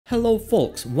Hello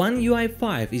folks, One UI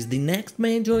 5 is the next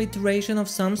major iteration of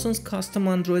Samsung's custom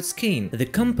Android skin. The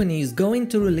company is going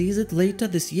to release it later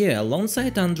this year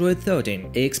alongside Android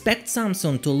 13. Expect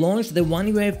Samsung to launch the One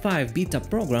UI 5 beta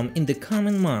program in the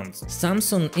coming months.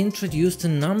 Samsung introduced a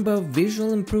number of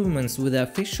visual improvements with the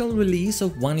official release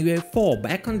of One UI 4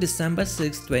 back on December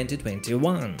 6,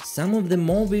 2021. Some of the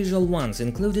more visual ones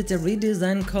included a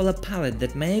redesigned color palette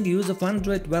that made use of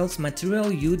Android 12's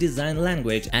Material U design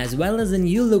language, as well as a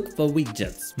new look for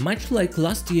widgets. Much like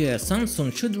last year,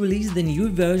 Samsung should release the new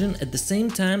version at the same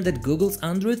time that Google's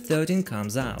Android 13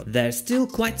 comes out. There's still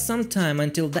quite some time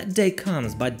until that day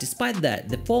comes, but despite that,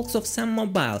 the folks of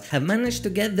SamMobile have managed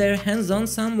to get their hands on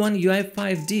some One UI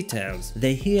 5 details.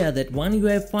 They hear that One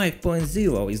UI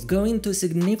 5.0 is going to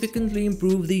significantly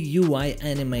improve the UI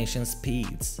animation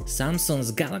speeds.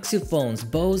 Samsung's Galaxy phones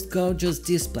boast gorgeous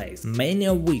displays, many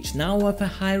of which now offer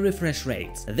high refresh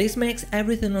rates. This makes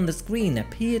everything on the screen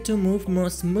appear to move more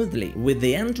smoothly, with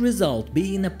the end result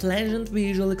being a pleasant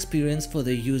visual experience for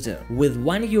the user. With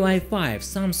One UI 5,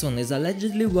 Samsung is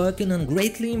allegedly working on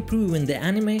greatly improving the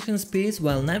animation speeds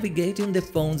while navigating the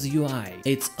phone's UI.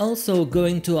 It's also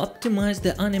going to optimize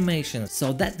the animations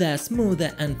so that they're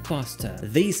smoother and faster.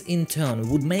 This in turn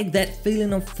would make that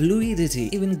feeling of fluidity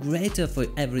even greater for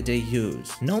everyday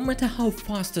use. No matter how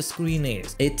fast a screen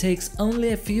is, it takes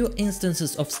only a few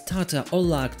instances of stutter or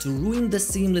lag to ruin the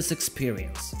seamless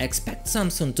experience. Expect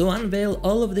Samsung to unveil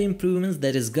all of the improvements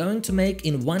that is going to make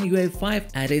in One UI 5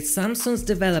 at its Samsung's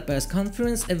Developers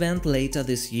Conference event later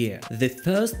this year. The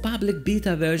first public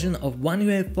beta version of One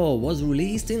UI 4 was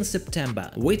released in September,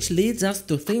 which leads us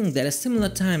to think that a similar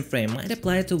time frame might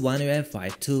apply to One UI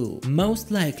 5 too.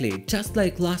 Most likely, just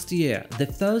like last year, the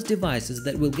first devices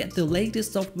that will get the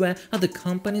latest software are the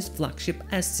company's flagship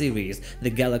S series, the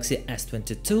Galaxy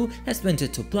S22,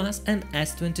 S22 Plus and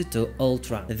S22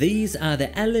 Ultra. These are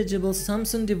the eligible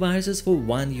Samsung devices for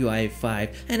One UI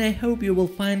 5, and I hope you will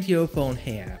find your phone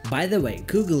here. By the way,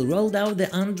 Google rolled out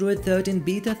the Android 13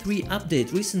 Beta 3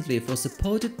 update recently for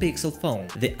supported Pixel phone.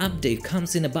 The update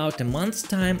comes in about a month's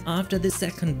time after the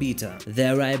second beta.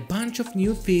 There are a bunch of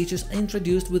new features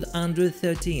introduced with Android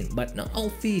 13, but not all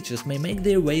features may make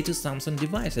their way to Samsung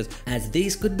devices, as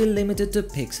these could be limited to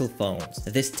Pixel phones.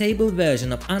 The stable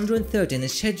version of Android 13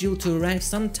 is scheduled to arrive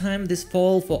sometime this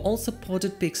fall for all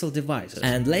supported Pixel devices,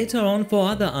 and later on for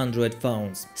other Android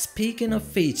phones. Speaking of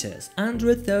features,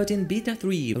 Android 13 Beta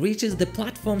 3 reaches the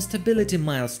platform stability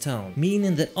milestone,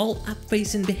 meaning that all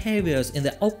app-facing behaviors in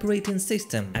the operating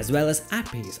system, as well as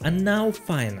APIs, are now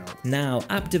final. Now,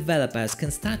 app developers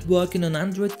can start working on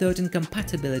Android 13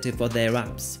 compatibility for their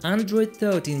apps. Android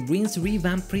 13 brings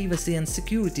revamped privacy and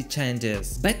security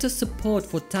changes, better support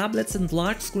for tablets and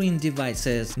large-screen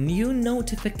devices, new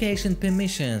notification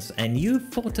permissions, a new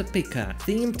photo picker,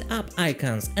 themed app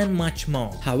icons, and much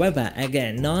more. However,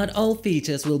 again, not all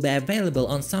features will be available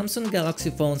on Samsung Galaxy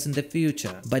phones in the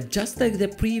future. But just like the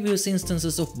previous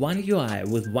instances of One UI,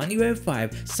 with One UI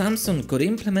 5, Samsung could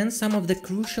implement some of the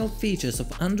crucial features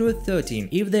of Android 13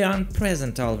 if they aren't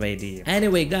present already.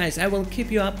 Anyway guys, I will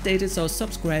keep you updated, so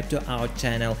subscribe to our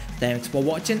channel. Thanks for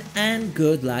watching and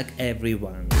good luck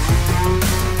everyone.